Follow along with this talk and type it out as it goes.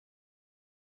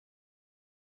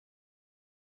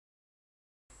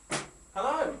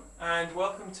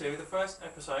welcome to the first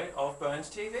episode of Berns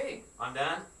TV. I'm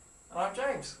Dan. And I'm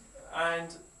James. And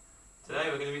today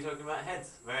we're going to be talking about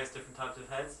heads, various different types of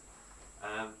heads.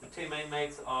 The two main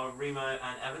makes are Remo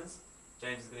and Evans.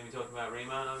 James is going to be talking about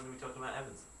Remo and I'm going to be talking about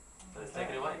Evans. So let's take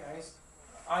it away. Guys.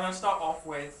 I'm going to start off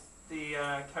with the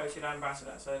coated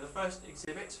ambassador. So the first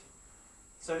exhibit.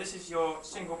 So this is your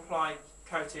single ply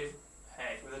coated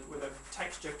head with a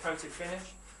texture coated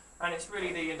finish. And it's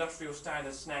really the industrial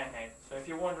standard snare head. So if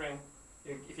you're wondering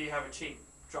if you have a cheap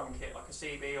drum kit like a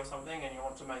CB or something and you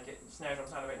want to make it snare drum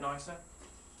sound a bit nicer,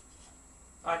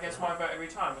 I guess my vote every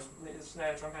time is the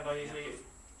snare drum head I usually use.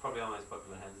 Probably our most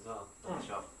popular head as well in the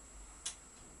shop.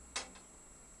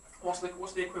 What's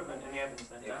the equivalent in the Evans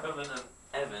then? The equivalent of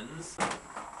Evans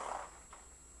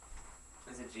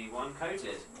is a G1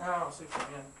 coated. Oh, super,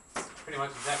 yeah. It's pretty much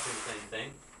exactly the same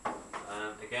thing.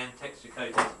 Again, texture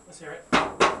coated. Let's hear it.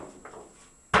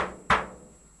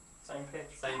 Same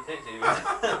pitch. Same pitch,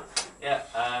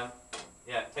 yeah.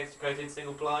 Yeah, texture coated,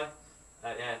 single ply.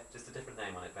 Yeah, just a different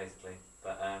name on it basically.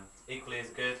 But equally as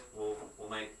good. Will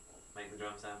make the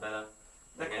drum sound better.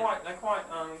 They're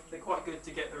quite good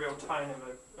to get the real tone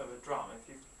of a drum.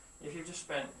 If you've just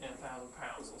spent £1,000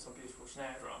 on some beautiful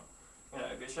snare drum,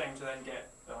 it'd be a shame to then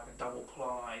get like a double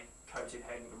ply coated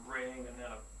head with a ring and then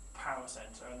a power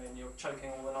centre, and then you're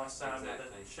choking all the nice sound of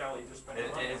the shell you just spent.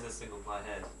 It is a single ply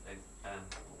head,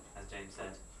 as James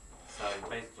said. So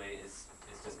basically, it's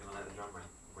just going to let the drum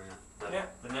bring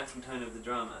out the natural tone of the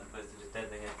drum, as opposed to just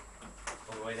deadening it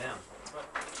all the way down. But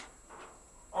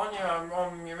on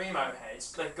your Remo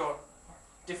heads, they've got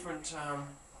different.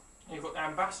 You've got the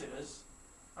ambassadors,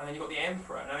 and then you've got the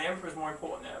emperor. Now the emperor is more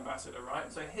important than the ambassador,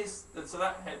 right? So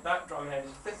that drum head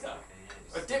is thicker.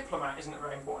 A diplomat isn't a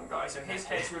very important guy, so his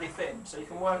head's really thin. So you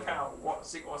can work out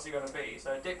what's he going to be.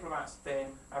 So diplomat's thin,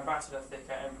 ambassador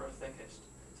thicker, emperor thickest.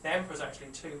 So the emperor's actually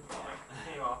 2-ply.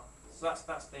 Here you are. So that's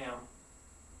the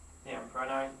emperor.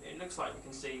 Now it looks like you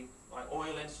can see like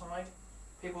oil inside.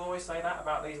 People always say that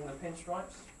about these in the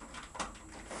pinstripes.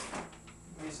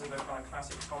 These are the kind of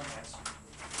classic tom heads.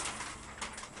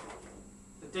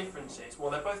 The difference is, well,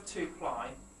 they're both 2-ply.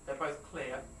 They're both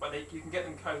clear, but you can get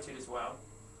them coated as well.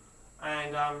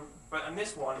 And but in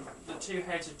this one, the two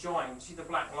heads are joined. See the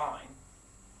black line?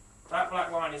 That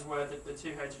black line is where the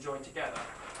two heads are joined together.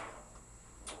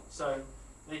 So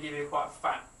they give you quite a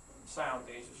fat sound,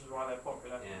 these, which is why they're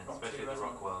popular. Yeah, especially in the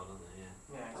rock world, aren't they?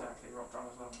 Yeah, exactly. Rock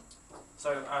drummers love them.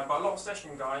 So, but a lot of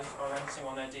session guys are dancing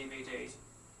on their DVDs.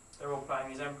 They're all playing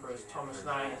these emperors. Thomas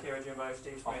Lang, Kira Jimbo,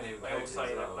 Steve Smith. They all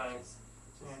say they're playing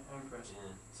emperors.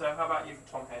 Yeah. So how about you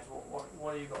for tom heads?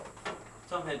 What do you got?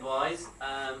 Tom head wise,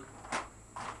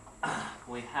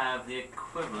 we have the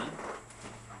equivalent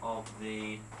of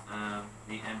the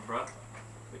emperor,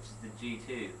 which is the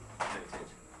G2 coated.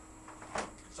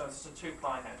 So it's a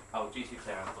 2-ply head. Oh, G2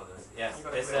 clear, I apologize. Yes,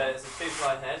 it's a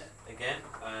 2-ply head again.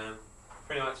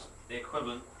 Pretty much the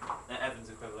equivalent, the Evans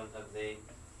equivalent of the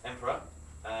emperor.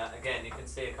 Again, you can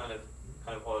see a kind of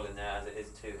oil in there as it is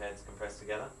two heads compressed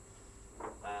together.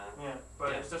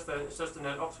 It's just an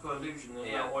optical illusion.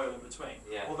 There's no oil in between.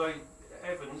 Yeah. Although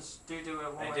Evans do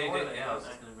a one-way oiling. Yeah, I was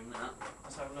just going to bring that up.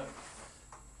 Let's have a look.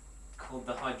 Called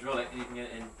the hydraulic. You can get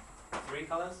it in 3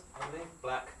 colours, I believe: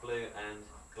 black, blue, and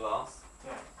glass.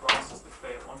 Yeah, glass is the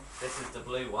clear one. This is the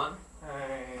blue one.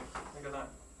 Hey, look at that.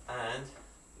 And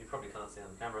you probably can't see on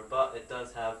the camera, but it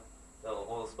does have little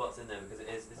oil spots in there because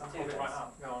it's I'll hold it right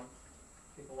up. Go on.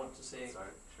 People want to see. Sorry,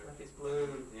 sure. Look, it's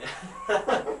blue.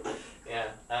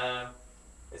 Yeah. Yeah.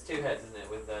 It's 2 heads, isn't it?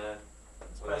 With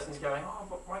this person's going, oh,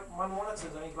 but my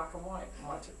monitor's only black and white.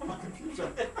 My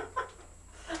computer.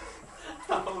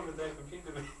 How old would their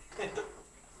computer be?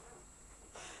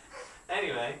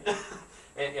 Anyway,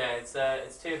 it's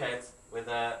 2 heads with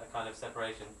a kind of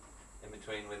separation in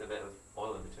between, with a bit of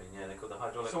oil in between. Yeah, they're called the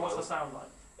hydraulic. So what's the sound like?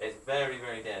 It's very,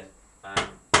 very dead. As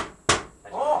you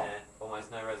can hear,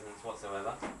 almost no resonance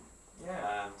whatsoever.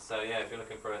 Yeah. So yeah, if you're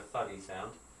looking for a thuddy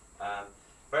sound,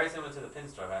 very similar to the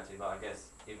pinstripe actually, but I guess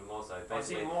even more so.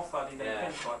 It's even more thuddy than a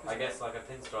pinstripe. I guess like a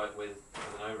pinstripe with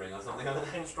an O-ring or something.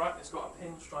 Pinstripe. It's got a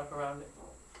pinstripe around it.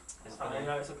 It's funny. You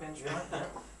know it's a pinstripe.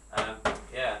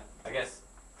 Yeah, I guess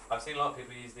I've seen a lot of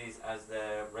people use these as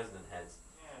their resonant heads.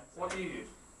 Yeah. So what do you use?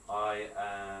 I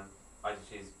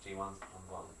just use G1s on the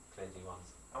bottom, clear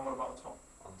G1s. And what about the top?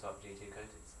 On top, G2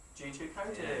 coated. G2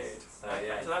 coated. Yes. So okay.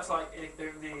 yeah. So that's like if the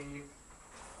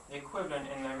equivalent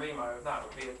in the Remo of that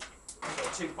would be a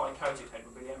 2-ply coated head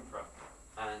would be the emperor.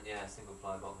 And yeah, single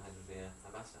ply bottom head would be a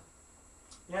ambassador.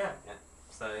 Yeah. Yeah.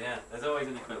 So yeah, there's always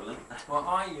an equivalent. Well,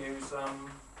 I use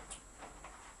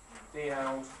the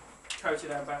old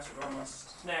coated ambassador on my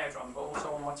snare drum, but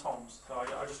also on my toms. So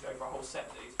I just go for a whole set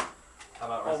of these. How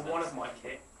about on resonance? one of my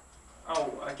kit.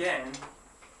 Oh, again,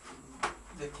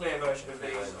 the clear version of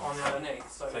these on the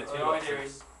underneath. So the idea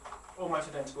is almost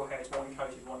identical heads, one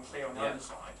coated, one clear on the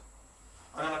underside.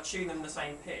 And then I tune them the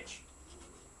same pitch.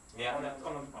 Yeah. On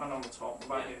the top. What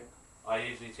about you? I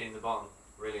usually tune the bottom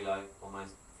really low,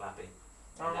 almost flappy.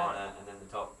 And then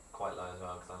the top quite low as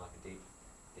well, because I like a deep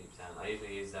sound. I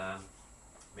usually use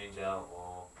Moon Gel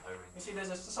or O-ring. You see,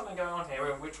 there's something going on here.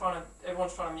 Everyone's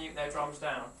trying to mute their drums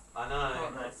down. I know.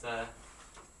 It's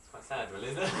quite sad, really,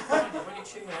 isn't it? When you're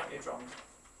tuning out your drums,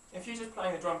 if you're just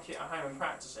playing the drum kit at home and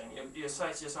practicing, you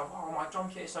say to yourself, "Oh, my drum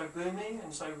kit is so boomy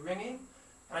and so ringy,"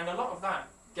 and a lot of that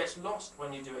gets lost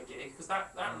when you do a gig, because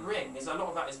that ring is a lot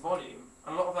of that is volume,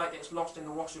 and a lot of that gets lost in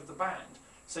the wash of the band.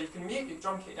 So you can mute your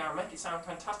drum kit down, make it sound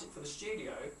fantastic for the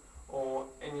studio or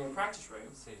in your practice room.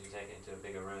 As soon as you take it into a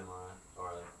bigger room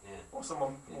or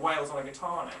someone wails on a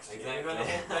guitar next to you,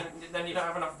 then you don't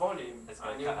have enough volume,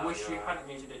 and you wish you hadn't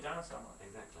muted it down so much.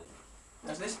 Exactly.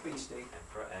 There's this beastie.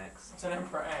 Emperor X. It's an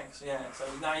Emperor X, yeah. So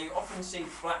now you often see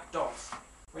black dots.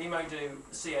 Remo do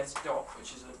CS dot,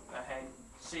 which is a head.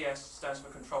 CS stands for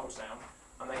controlled sound,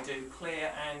 and they do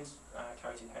clear and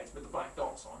coated heads with the black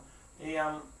dots on.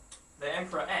 The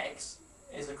Emperor X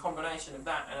is a combination of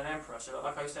that and an Emperor. So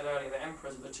like I said earlier, the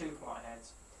Emperors are the 2-ply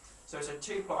heads. So it's a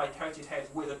 2-ply coated head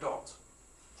with a dot.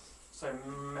 So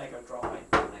mega dry.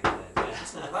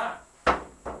 Listen to that.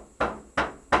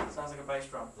 Sounds like a bass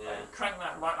drum. Yeah. Crank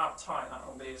that right up tight, that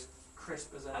will be as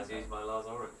crisp as anything. As used by Lars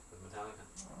Ulrich with Metallica.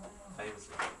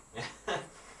 Famously.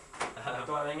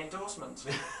 Glowing endorsement.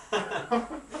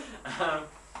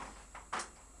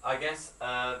 I guess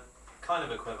kind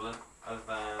of equivalent of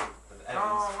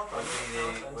Evans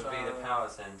would be the power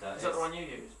center. Is that the one you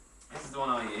use? This is the one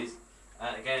I use.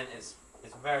 Again, it's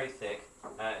very thick.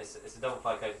 It's a double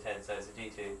ply coated head, so it's a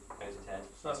D2 coated head.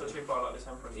 So that's a 2-ply like this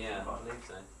Emperor. Yeah, I believe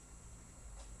so.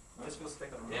 Well, this feels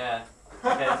thicker than that.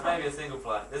 Yeah. Okay, it's maybe a single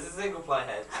ply. This is a single ply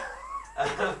head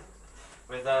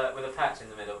with a patch in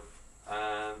the middle.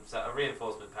 So a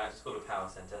reinforcement patch. It's called a power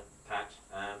center patch.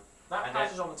 That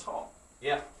patch is on the top.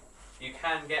 Yeah. You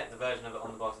can get the version of it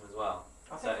on the bottom as well.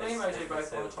 I think Remo do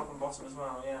both on the top and bottom as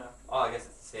well, yeah. Oh, I guess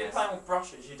it's If you're playing with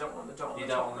brushes, you don't want the dot on the top. You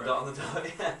don't want the dot on the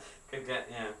top, yeah. Could get,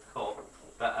 caught.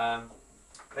 But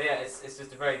yeah, it's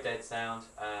just a very dead sound.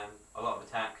 A lot of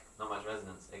attack, not much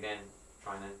resonance. Again,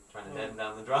 trying to deaden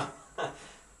down the drum.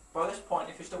 By this point,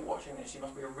 if you're still watching this, you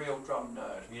must be a real drum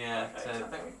nerd. Yeah. Okay, so I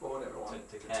think we've bored everyone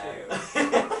to care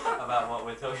about what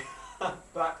we're talking about.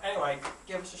 But anyway,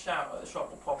 give us a shout at the shop.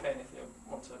 We'll pop in if you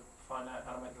want to find out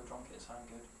how to make your drum kit sound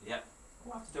good. Yep.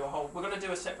 We'll have to do we're going to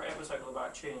do a separate episode all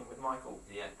about tuning with Michael.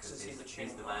 Yeah, because he's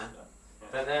the man. Yeah.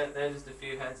 But they're just a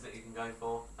few heads that you can go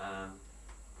for.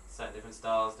 Certain different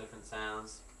styles, different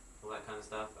sounds, all that kind of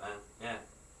stuff. And yeah,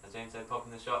 as James said, pop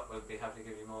in the shop. We'll be happy to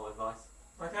give you more advice.